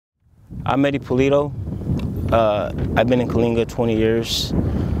I'm Eddie Pulido. I've been in Coalinga 20 years.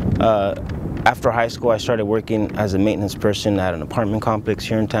 After high school, I started working as a maintenance person at an apartment complex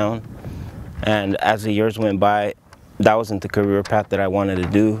here in town. And as the years went by, that wasn't the career path that I wanted to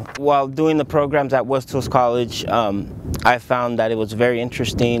do. While doing the programs at West Hills College, I found that it was very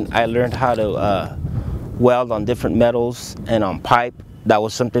interesting. I learned how to weld on different metals and on pipe. That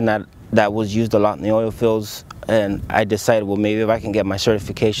was something that was used a lot in the oil fields. And I decided, well, maybe if I can get my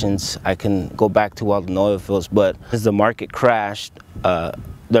certifications, I can go back to welding oil fields. But as the market crashed,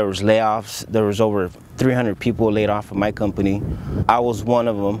 there was layoffs. There was over 300 people laid off from my company. I was one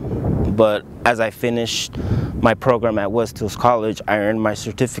of them. But as I finished my program at West Hills College, I earned my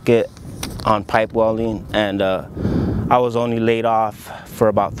certificate on pipe welding, and I was only laid off for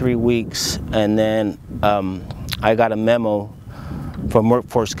about 3 weeks. And then I got a memo from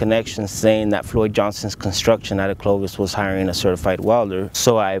Workforce Connection saying that Floyd Johnson's Construction out of Clovis was hiring a certified welder.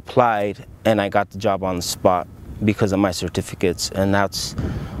 So I applied and I got the job on the spot because of my certificates. And that's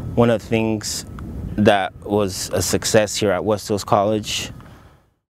one of the things that was a success here at West Hills College.